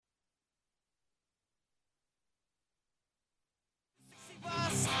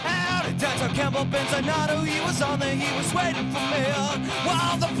Campbell Benzinato, he was on there, he was waiting for me.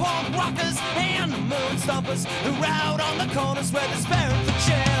 While the punk rockers and the moon stompers who were out on the corners were despairing for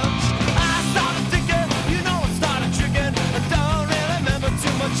change. I started thinking, I started tricking. I don't really remember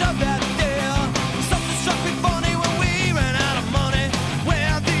too much of that day. Something struck me funny when we ran out of money.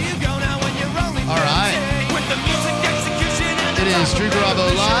 Where do you go now when you're only 15? All right. With the music execution and it is Drew Garabo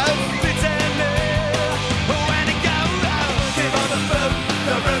Live.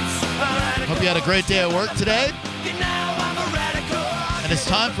 Hope you had a great day at work today. And it's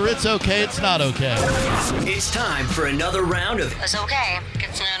time for It's Okay, It's Not Okay. It's time for another round of It's okay,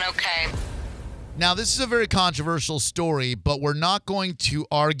 it's not okay. Now, this is a very controversial story, but we're not going to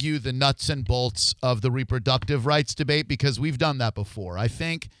argue the nuts and bolts of the reproductive rights debate because we've done that before. I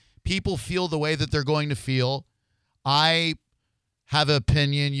think people feel the way that they're going to feel. I have an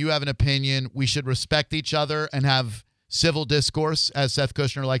opinion. You have an opinion. We should respect each other and have civil discourse, as Seth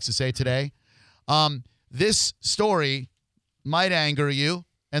Kushner likes to say today. This story might anger you,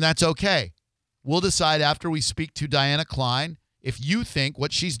 and that's okay. We'll decide after we speak to Diana Klein if you think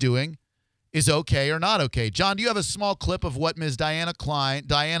what she's doing is okay or not okay. John, do you have a small clip of what Ms. Diana Klein,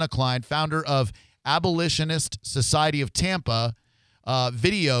 founder of Abolitionist Society of Tampa,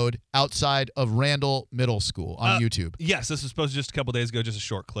 videoed outside of Randall Middle School on YouTube? Yes, this was posted just a couple days ago, just a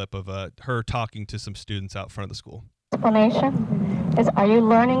short clip of her talking to some students out front of the school. Explanation is, are you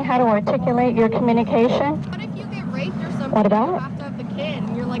learning how to articulate your communication? What if you get raped or something? What about? You have to have the kid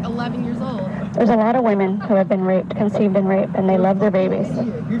and you're like 11 years old. There's a lot of women who have been raped, conceived and raped, and they love their babies.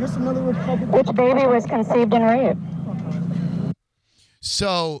 You're just another Republican. Which baby was conceived and raped?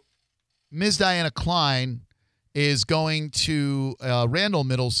 So, Ms. Diana Klein is going to Randall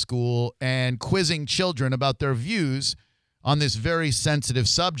Middle School and quizzing children about their views on this very sensitive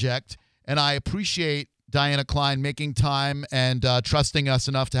subject, and I appreciate Diana Klein making time and trusting us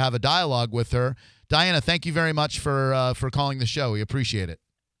enough to have a dialogue with her. Diana, thank you very much for calling the show. We appreciate it.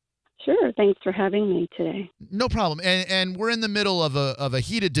 Sure. Thanks for having me today. No problem. And we're in the middle of a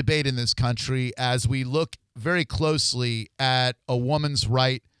heated debate in this country as we look very closely at a woman's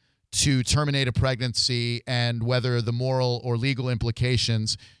right to terminate a pregnancy and whether the moral or legal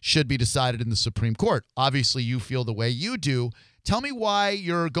implications should be decided in the Supreme Court. Obviously, you feel the way you do. Tell me why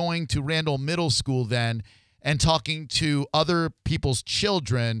you're going to Randall Middle School then and talking to other people's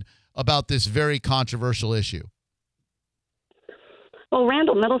children about this very controversial issue. Well,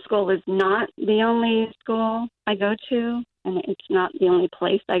 Randall Middle School is not the only school I go to, and it's not the only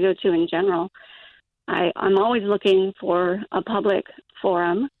place I go to in general. I'm always looking for a public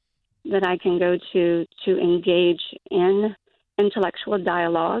forum that I can go to engage in intellectual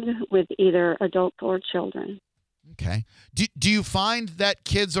dialogue with either adults or children. Okay. Do you find that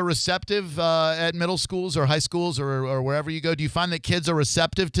kids are receptive at middle schools or high schools or wherever you go? Do you find that kids are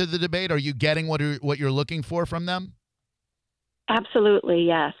receptive to the debate? Are you getting what you're looking for from them? Absolutely,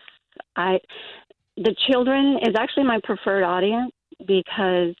 yes. The children is actually my preferred audience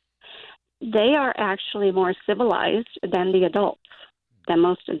because they are actually more civilized than the adults, than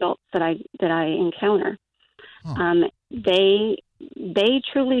most adults that I encounter. Huh. They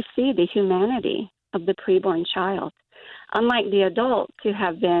truly see the humanity of the preborn child, unlike the adults who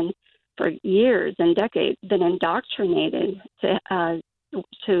have been for years and decades been indoctrinated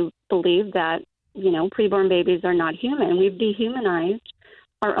to believe that preborn babies are not human. We've dehumanized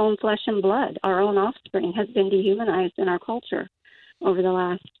our own flesh and blood. Our own offspring has been dehumanized in our culture over the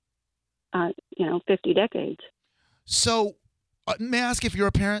last 50 decades. So, may I ask if you're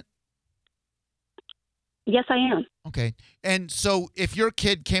a parent? Yes, I am. Okay. And so if your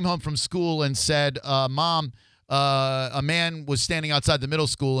kid came home from school and said, Mom, a man was standing outside the middle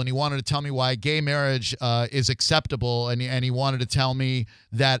school and he wanted to tell me why gay marriage is acceptable and he wanted to tell me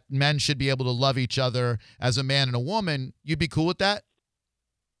that men should be able to love each other as a man and a woman, you'd be cool with that?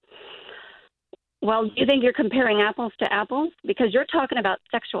 Well, do you think you're comparing apples to apples? Because you're talking about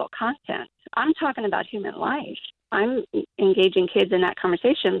sexual content. I'm talking about human life. I'm engaging kids in that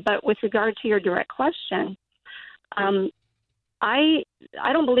conversation. But with regard to your direct question, I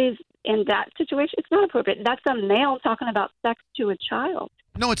don't believe in that situation. It's not appropriate. That's a male talking about sex to a child.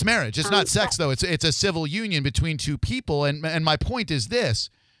 No, it's marriage. It's not sex, though. It's a civil union between two people. And my point is this.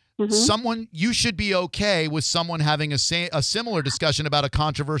 Mm-hmm. You should be okay with someone having a similar discussion about a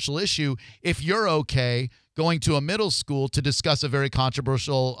controversial issue if you're okay going to a middle school to discuss a very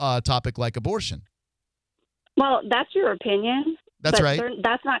controversial topic like abortion. Well, that's your opinion. That's right.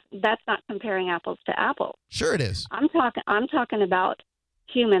 That's not comparing apples to apples. Sure it is. I'm talking about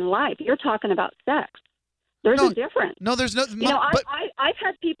human life. You're talking about sex. There's a difference. No, there's no. I've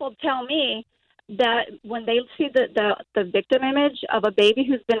had people tell me that when they see the victim image of a baby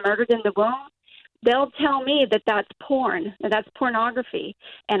who's been murdered in the womb, they'll tell me that that's porn, that that's pornography.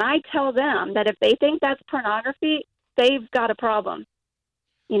 And I tell them that if they think that's pornography, they've got a problem.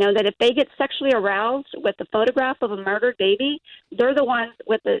 You know, that if they get sexually aroused with the photograph of a murdered baby, they're the ones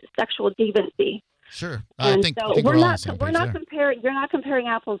with the sexual deviancy. Sure. And I think so we're all on the same we're page not there. comparing. You're not comparing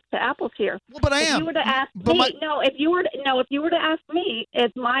apples to apples here. Well, but I If am. you were to ask But me, if you were to ask me,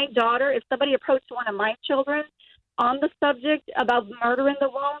 if my daughter, if somebody approached one of my children on the subject about murder in the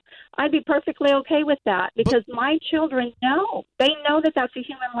womb, I'd be perfectly okay with that because my children know. They know that that's a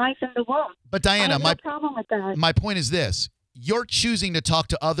human life in the womb. But I Diana, have no problem with that. my point is this. You're choosing to talk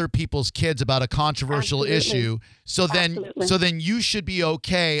to other people's kids about a controversial Absolutely. issue. Absolutely. So then you should be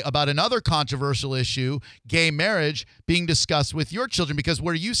okay about another controversial issue, gay marriage, being discussed with your children, because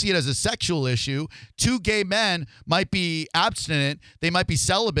where you see it as a sexual issue, two gay men might be abstinent, they might be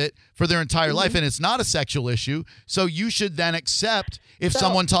celibate for their entire life, and it's not a sexual issue. So you should then accept if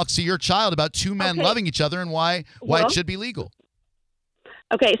someone talks to your child about two men Okay. loving each other and why Well, it should be legal.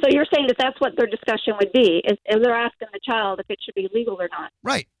 Okay, so you're saying that that's what their discussion would be, is they're asking the child if it should be legal or not.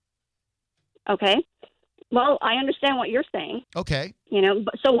 Right. Okay. Well, I understand what you're saying. Okay. You know,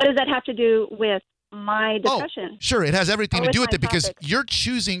 so what does that have to do with my discussion? Sure, it has everything Or to with do with my it because topic. you're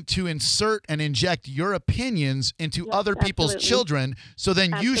choosing to insert and inject your opinions into Yes, other people's absolutely. children. So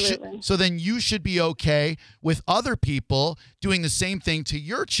then Absolutely. you should be okay with other people doing the same thing to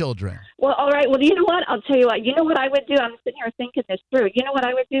your children. Well, all right. Well, you know what? I'll tell you what. You know what I would do? I'm sitting here thinking this through. You know what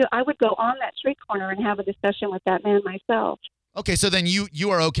I would do? I would go on that street corner and have a discussion with that man myself. Okay, so then you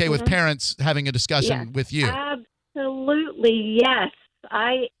are okay with parents having a discussion Yes. with you. Absolutely, yes.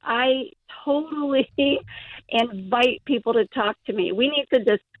 I totally invite people to talk to me. We need to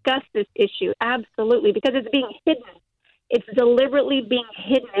discuss this issue, absolutely, because it's being hidden. It's deliberately being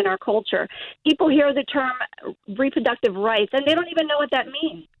hidden in our culture. People hear the term reproductive rights, and they don't even know what that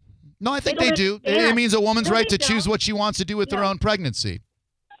means. No, I think They they don't do. understand. It means a woman's No, right they to choose don't. what she wants to do with her No. own pregnancy.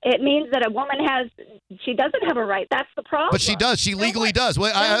 It means that a woman she doesn't have a right. That's the problem. But she does. She legally does.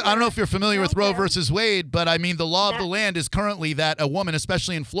 Well, I don't know if you're familiar with Roe versus Wade, but I mean, the law of the land is currently that a woman,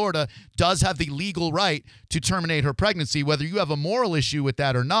 especially in Florida, does have the legal right to terminate her pregnancy. Whether you have a moral issue with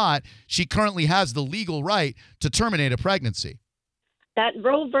that or not, she currently has the legal right to terminate a pregnancy. That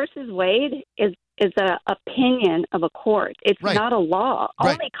Roe versus Wade is an opinion of a court. It's Right. not a law.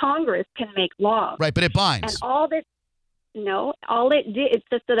 Right. Only Congress can make laws. Right, but it And binds. all it did is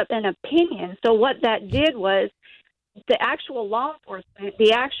just an opinion. So what that did was the actual law enforcement,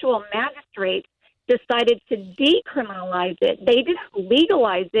 the actual magistrates decided to decriminalize it. They didn't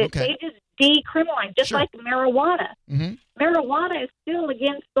legalize it. Okay. They just decriminalized, just Sure. like marijuana. Mhm. Marijuana is still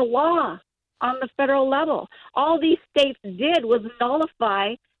against the law on the federal level. All these states did was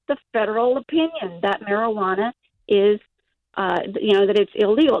nullify the federal opinion that marijuana is that it's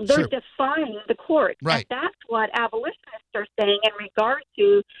illegal. They're Sure. defying the court. Right. And that's what abolitionists are saying in regard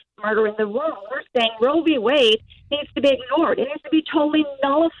to murder in the womb. We're saying Roe v. Wade needs to be ignored. It needs to be totally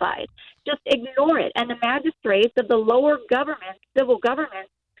nullified. Just ignore it. And the magistrates of the lower government, civil government,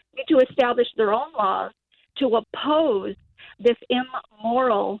 need to establish their own laws to oppose this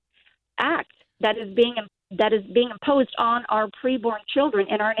immoral act that is being imposed on our preborn children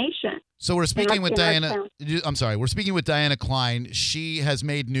in our nation. So we're speaking with in our Diana. town. I'm sorry. We're speaking with Diana Klein. She has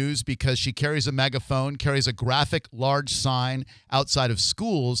made news because she carries a megaphone, carries a graphic, large sign outside of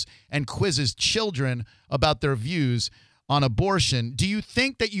schools, and quizzes children about their views on abortion. Do you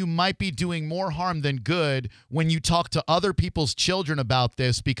think that you might be doing more harm than good when you talk to other people's children about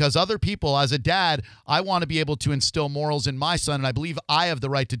this? Because other people, as a dad, I want to be able to instill morals in my son, and I believe I have the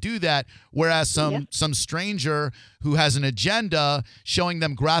right to do that. Whereas some stranger who has an agenda showing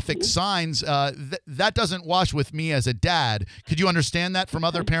them graphic signs, that doesn't wash with me as a dad. Could you understand that from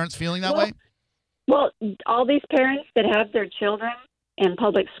other parents feeling that way? Well, all these parents that have their children in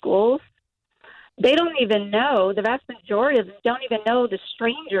public schools, they don't even know, the vast majority of them don't even know the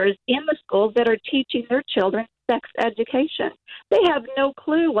strangers in the schools that are teaching their children sex education. They have no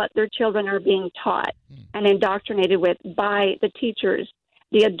clue what their children are being taught and indoctrinated with by the teachers,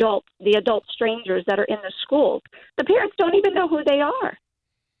 the adult strangers that are in the schools. The parents don't even know who they are.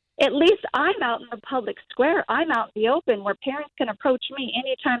 At least I'm out in the public square. I'm out in the open where parents can approach me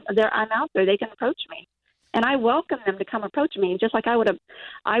anytime I'm out there. They can approach me. And I welcome them to come approach me, just like I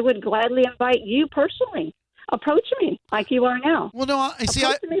would gladly invite you personally approach me like you are now. Well, no, I see.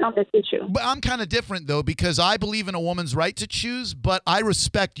 Approach me on this issue. But I'm kind of different, though, because I believe in a woman's right to choose, but I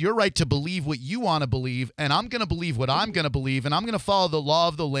respect your right to believe what you want to believe, and I'm going to believe what I'm going to believe, and I'm going to follow the law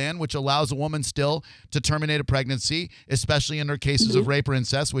of the land, which allows a woman still to terminate a pregnancy, especially in her cases of rape or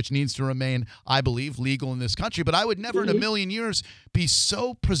incest, which needs to remain, I believe, legal in this country. But I would never in a million years be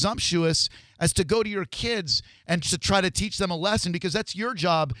so presumptuous as to go to your kids and to try to teach them a lesson, because that's your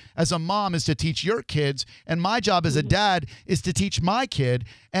job as a mom, is to teach your kids, and my job as a dad is to teach my kid.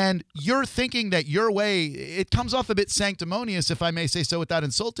 And you're thinking that your way, it comes off a bit sanctimonious, if I may say so without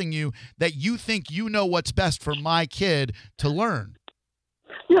insulting you, that you think you know what's best for my kid to learn.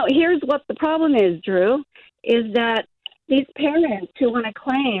 No, here's what the problem is, Drew, is that these parents who want to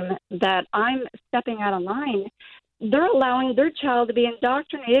claim that I'm stepping out of line, they're allowing their child to be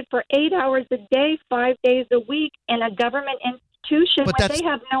indoctrinated for 8 hours a day, 5 days a week in a government institution But when they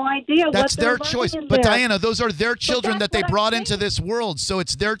have no idea what That's they're their choice. learning in But there. Diana, those are their children that that's they what brought I'm into this world, so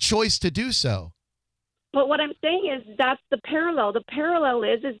it's their choice to do so. But what I'm saying is that's the parallel. The parallel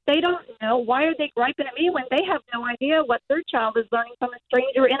is they don't know. Why are they griping at me when they have no idea what their child is learning from a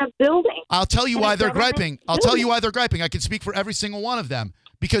stranger in a building? I'll tell you In why a they're government griping. I'll tell you building. why they're griping. I can speak for every single one of them.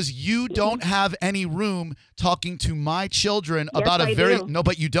 Because you don't have any room talking to my children Yes, about a I very do. no,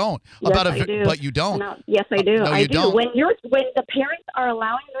 but you don't. Yes, about I do. But you don't. No, yes, I do. No, I you do. don't. When the parents are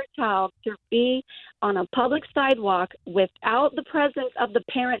allowing their child to be on a public sidewalk without the presence of the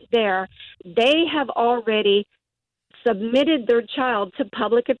parent there, they have already submitted their child to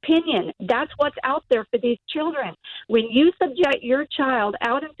public opinion. That's what's out there for these children. When you subject your child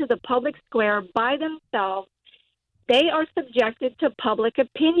out into the public square by themselves, they are subjected to public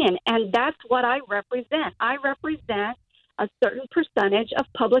opinion, and that's what I represent. I represent a certain percentage of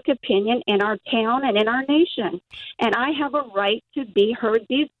public opinion in our town and in our nation, and I have a right to be heard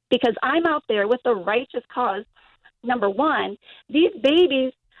because I'm out there with a righteous cause. Number one, these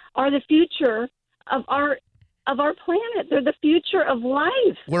babies are the future of our planet. They're the future of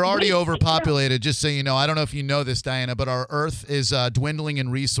life. We're already We- overpopulated, just so you know. I don't know if you know this, Diana, but our Earth is dwindling in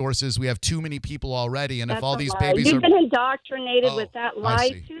resources. We have too many people already, and if That's all a these lie. babies You've are... been indoctrinated Oh, with that I lie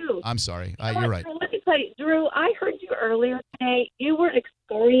see. too. I'm sorry. You know You're what, right. Drew, let me tell you, Drew, I heard you earlier today. You were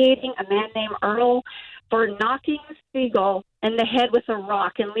excoriating a man named Earl for knocking a seagull in the head with a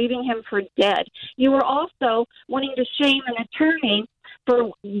rock and leaving him for dead. You were also wanting to shame an attorney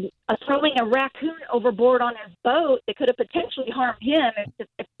for throwing a raccoon overboard on his boat that could have potentially harmed him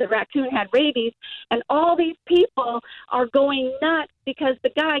if the raccoon had rabies. And all these people are going nuts because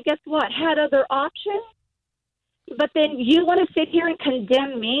the guy, guess what, had other options. But then you want to sit here and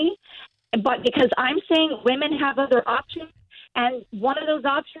condemn me, but because I'm saying women have other options, and one of those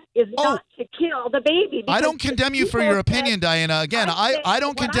options is not to kill the baby. I don't because condemn you for people your said- opinion, Diana. Again, I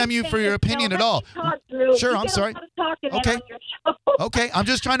don't condemn you for your opinion at all. Sure, I'm sorry. Okay. Okay, I'm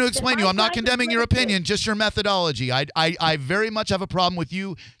just trying to explain to you. I'm not condemning your opinion, just your methodology. I very much have a problem with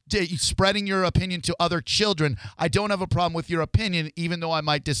you spreading your opinion to other children. I don't have a problem with your opinion, even though I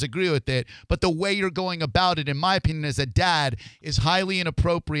might disagree with it. But the way you're going about it, in my opinion, as a dad, is highly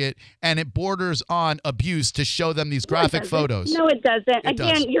inappropriate, and it borders on abuse to show them these graphic photos. No, it doesn't. It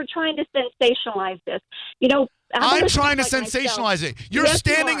Again, does. you're trying to sensationalize this. You know, I'm trying to abolitionists like myself- sensationalize it. You're Yes, you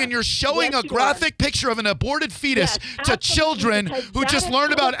standing are. and you're showing Yes, a you are. graphic picture of an aborted fetus Yes, to absolutely, children because who that just is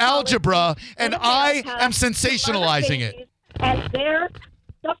learned about public policy algebra, and in I America am to murder sensationalizing it. babies, and their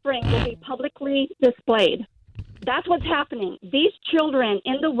suffering will be publicly displayed. That's what's happening. These children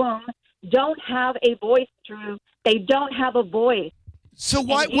in the womb don't have a voice, Drew. They don't have a voice. So And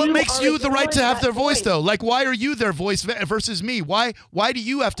what you makes are you the right to ignoring have their that voice, voice. though? Like, why are you their voice versus me? Why do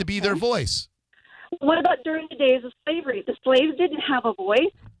you have to be their voice? What about during the days of slavery? The slaves didn't have a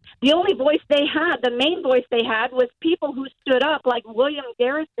voice. The only voice they had, the main voice they had, was people who stood up, like William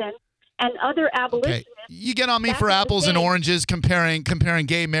Garrison and other Okay, abolitionists. you get on me That's for what I'm apples and saying. oranges comparing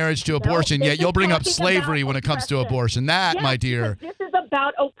gay marriage to abortion, this yet you'll is bring up talking slavery about when it comes to oppression. abortion. That, Yes, my dear. because this is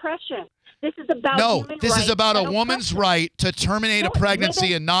about oppression. This is about No, human this is rights about a and woman's oppression. right to terminate a No, pregnancy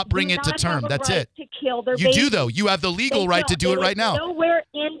women and not bring do it to not term. have a That's right it. To kill their You babies. do, though. You have the legal They right to do it There right is now. Nowhere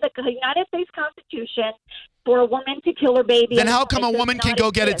in the United States Constitution for a woman to kill her baby. Then how anymore. come It a does woman can not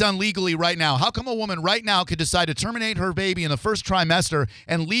go get it exist. done legally right now? How come a woman right now could decide to terminate her baby in the first trimester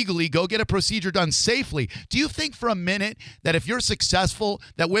and legally go get a procedure done safely? Do you think for a minute that if you're successful,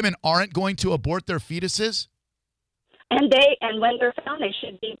 that women aren't going to abort their fetuses? And when they're found, they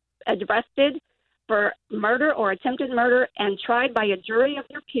should be arrested for murder or attempted murder and tried by a jury of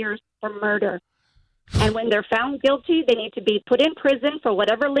their peers for murder. And when they're found guilty, they need to be put in prison for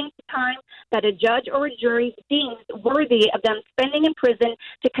whatever length of time that a judge or a jury deems worthy of them spending in prison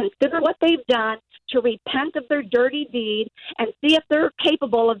to consider what they've done, to repent of their dirty deed and see if they're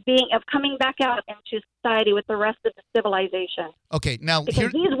capable of coming back out into society with the rest of the civilization. Okay, now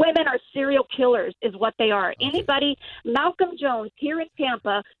Because these women are serial killers, is what they are. Anybody, Malcolm Jones here in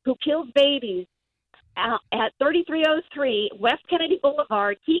Tampa, who kills babies at 3303 West Kennedy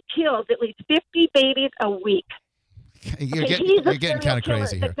Boulevard, he kills at least 50 babies a week. you're He's a getting serial kind of killer.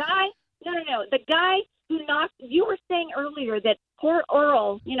 crazy The here. guy, no. The guy who knocked. You were saying earlier that poor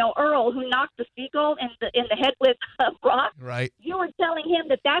Earl, Earl, who knocked the seagull in the head with a rock. Right. You were telling him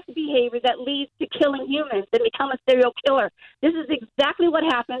that that's behavior that leads to killing humans and become a serial killer. This is exactly what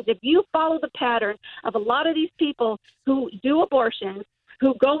happens if you follow the pattern of a lot of these people who do abortions,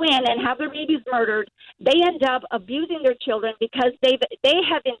 who go in and have their babies murdered. They end up abusing their children because they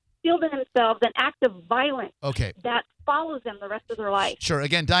have instilled in themselves an act of violence Okay. that follows them the rest of their life. Sure.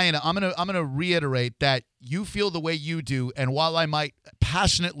 Again, Diana, I'm gonna reiterate that you feel the way you do, and while I might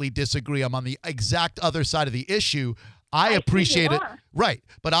passionately disagree, I'm on the exact other side of the issue. I appreciate you it. are. Right.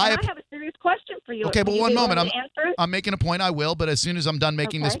 But And I have a serious question for you. Okay, but Will you one be moment. willing to answer it? I'm making a point. I will, but as soon as I'm done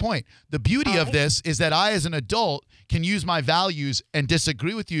making this Okay. point, the beauty All of right. this is that I, as an adult, can use my values and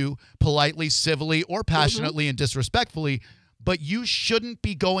disagree with you politely, civilly, or passionately and disrespectfully. But you shouldn't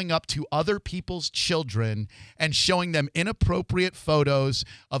be going up to other people's children and showing them inappropriate photos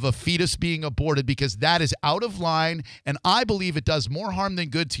of a fetus being aborted, because that is out of line. And I believe it does more harm than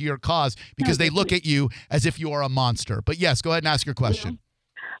good to your cause, because they look at you as if you are a monster. But yes, go ahead and ask your question.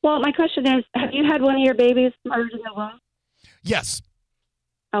 Well, my question is, have you had one of your babies murdered in the womb? Yes.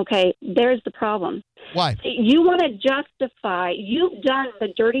 Okay, there's the problem. Why? You want to justify, you've done the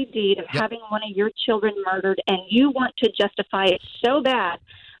dirty deed of Yep. having one of your children murdered, and you want to justify it so bad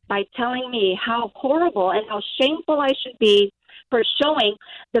by telling me how horrible and how shameful I should be for showing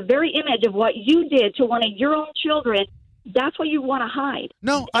the very image of what you did to one of your own children. That's what you want to hide.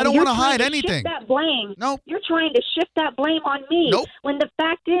 No, I And don't you're want to trying hide shift anything. That blame. Nope. You're trying to shift that blame on me. Nope. When the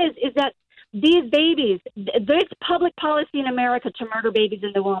fact is that these babies, there's public policy in America to murder babies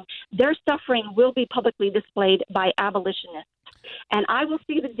in the womb. Their suffering will be publicly displayed by abolitionists. And I will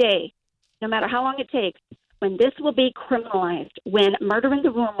see the day, no matter how long it takes, when this will be criminalized, when murder in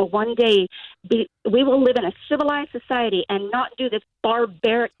the womb will one day be, we will live in a civilized society and not do this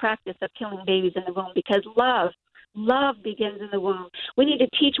barbaric practice of killing babies in the womb, because love begins in the womb. We need to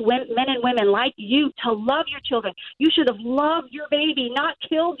teach men and women like you to love your children. You should have loved your baby, not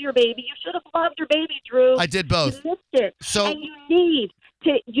killed your baby. You should have loved your baby, Drew. I did both. You missed it. So- and you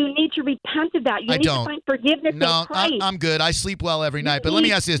need to repent of that. You I need don't. to find forgiveness No, in Christ. I'm good. I sleep well every night. But You let me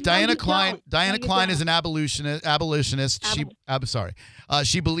need- ask you this: no, Diana you Klein. don't. Diana No, you Klein is don't. an abolitionist. I'm sorry.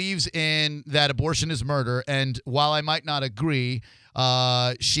 She believes in that abortion is murder, and while I might not agree,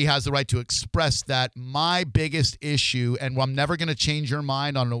 she has the right to express that. My biggest issue, and I'm never going to change your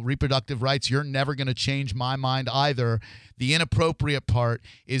mind on reproductive rights. You're never going to change my mind either. The inappropriate part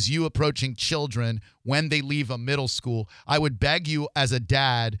is you approaching children when they leave a middle school. I would beg you as a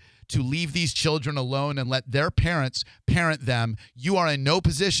dad to leave these children alone and let their parents parent them. You are in no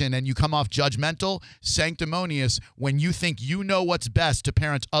position, and you come off judgmental, sanctimonious when you think you know what's best to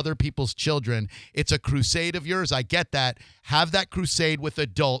parent other people's children. It's a crusade of yours. I get that. Have that crusade with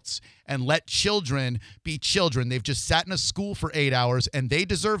adults and let children be children. They've just sat in a school for 8 hours, and they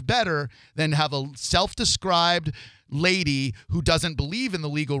deserve better than have a self-described lady who doesn't believe in the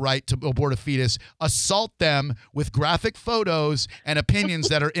legal right to abort a fetus assault them with graphic photos and opinions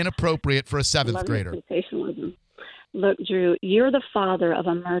that are inappropriate for a seventh Love grader. your sensationalism. Look, Drew, you're the father of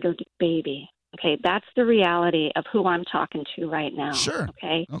a murdered baby. Okay, that's the reality of who I'm talking to right now. Sure.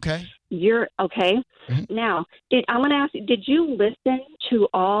 Okay. Okay. You're okay. Mhm. Now, I'm going to ask you, did you listen to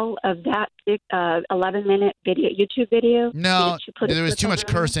all of that 11-minute YouTube video? No, Did you put a there was clip too much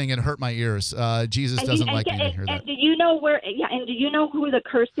over there? cursing and hurt my ears. Jesus And doesn't you- like me to hear that. And do you know where? Yeah, and do you know who the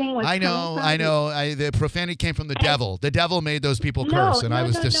cursing was? I know, coming from? I know. The profanity came from the devil. The devil made those people No, curse, and I no,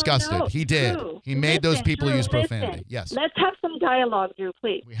 was no, no, disgusted. no. He did. Drew, He made those listen, people Drew, use listen. profanity. Yes, Let's have some dialogue, Drew,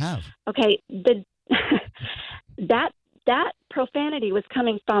 please. we have. Okay, that profanity was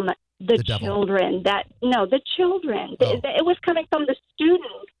coming from the devil. children. The children. Oh. It was coming from the students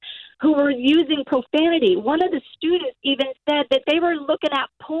who were using profanity. One of the students even said that they were looking at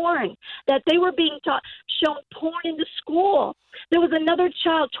porn, that they were being shown porn in the school. There was another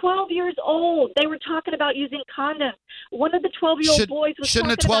child, 12 years old. They were talking about using condoms. One of the 12-year-old boys was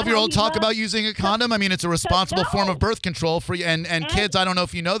Shouldn't a talking about how 12-year-old he talk loved- about using a condom? I mean, it's a responsible form of birth control for you. And kids, I don't know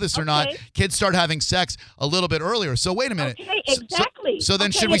if you know this or not, Okay. kids start having sex a little bit earlier. So wait a minute. Okay, So- exactly. So then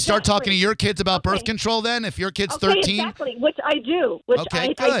Okay, should we start talking to exactly. your kids about birth Okay. control then? If your kid's Okay, 13? exactly, which I do. Which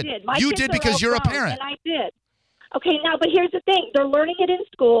Okay, I good. did. My You kids did are because all you're a grown, parent. And I did. Okay, now, but here's the thing. They're learning it in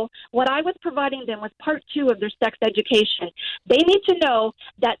school. What I was providing them was part 2 of their sex education. They need to know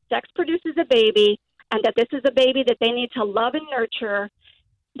that sex produces a baby and that this is a baby that they need to love and nurture.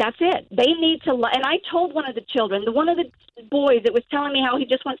 That's it. They need to and I told one of the children, one of the boys that was telling me how he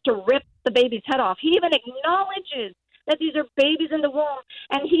just wants to rip the baby's head off. He even acknowledges that these are babies in the womb.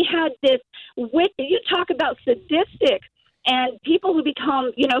 And he had this you talk about sadistic and people who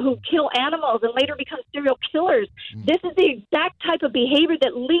become, who kill animals and later become serial killers. This is the exact type of behavior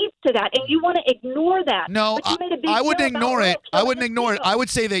that leads to that, and you want to ignore that. No, I wouldn't ignore it. I wouldn't ignore it. I would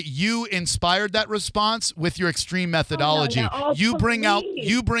say that you inspired that response with your extreme methodology. You bring out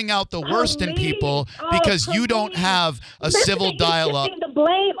the worst in people because you don't have a civil dialogue. The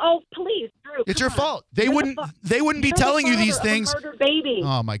blame. Oh, please, Drew. It's your fault. They wouldn't be telling you these things. Baby.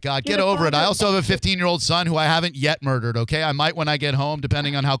 Oh my God, get over it. I also have a 15-year-old son who I haven't yet murdered. Okay, I might when I get home,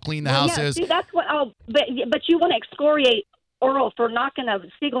 depending on how clean the house is. See, that's what. Oh, but you want to excoriate Earl for knocking a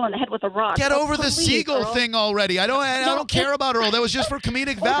seagull in the head with a rock. Get over the seagull thing already. I don't care about Earl. That was just for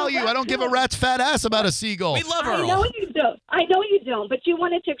comedic value. I don't give a rat's fat ass about a seagull. We love Earl. I know you don't. But you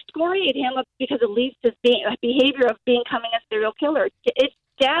wanted to excoriate him because it leads to behavior of becoming a serial killer. It's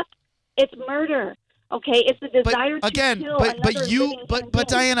death. It's murder. Okay, it's the desire to kill But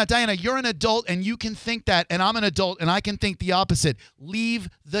Diana, you're an adult and you can think that, and I'm an adult and I can think the opposite. Leave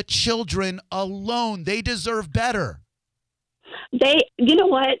the children alone. They deserve better. You know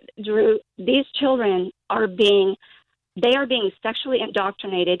what, Drew? These children are being sexually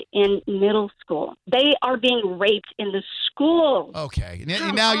indoctrinated in middle school. They are being raped in the schools. Okay,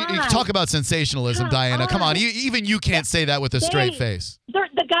 now you talk about sensationalism, Diana. Come on, even you can't say that with a straight face.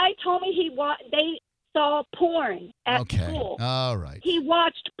 The guy told me they saw porn at school. All right. He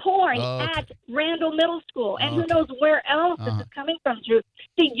watched porn at Randall Middle School, and who knows where else this is coming from, Drew.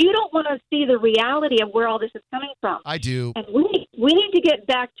 See, you don't want to see the reality of where all this is coming from. I do. And we need to get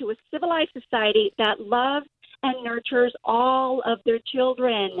back to a civilized society that loves and nurtures all of their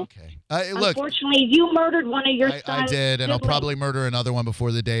children. Okay. Look, unfortunately, you murdered one of your sons. I did, and I'll probably murder another one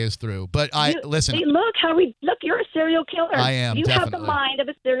before the day is through. But listen. See, look, you're a serial killer. I am. You definitely. have the mind of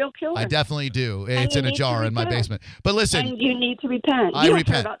a serial killer. I definitely do. It's in a jar in my basement. But listen. And you need to repent. I repent.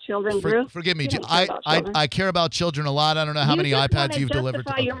 Care about children, Drew. Forgive me. I care about children a lot. I don't know how many iPads you've delivered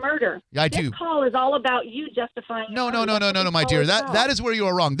to. Your murder. I do. This call is all about you justifying. No, my dear. That is where you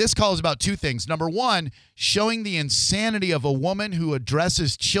are wrong. This call is about two things. Number one, showing the insanity of a woman who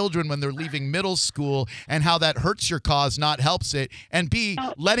addresses children when they're leaving middle school and how that hurts your cause, not helps it. And B,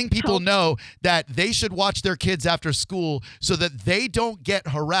 letting people know that they should watch their kids after school so that they don't get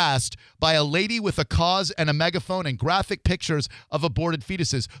harassed by a lady with a cause and a megaphone and graphic pictures of aborted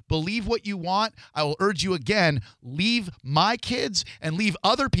fetuses. Believe what you want. I will urge you again, leave my kids and leave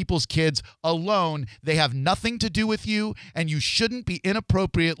other people's kids alone. They have nothing to do with you, and you shouldn't be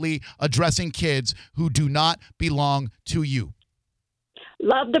inappropriately addressing kids who do not belong to you.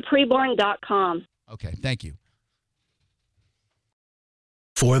 LoveThePreborn.com. Okay, thank you.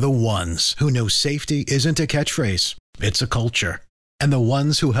 For the ones who know safety isn't a catchphrase, it's a culture. And the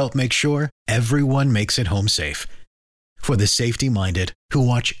ones who help make sure everyone makes it home safe. For the safety-minded who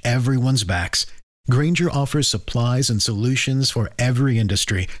watch everyone's backs, Grainger offers supplies and solutions for every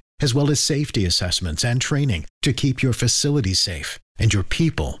industry, as well as safety assessments and training to keep your facilities safe and your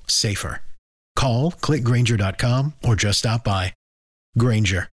people safer. Call, click Grainger.com, or just stop by.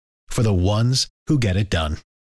 Grainger, for the ones who get it done.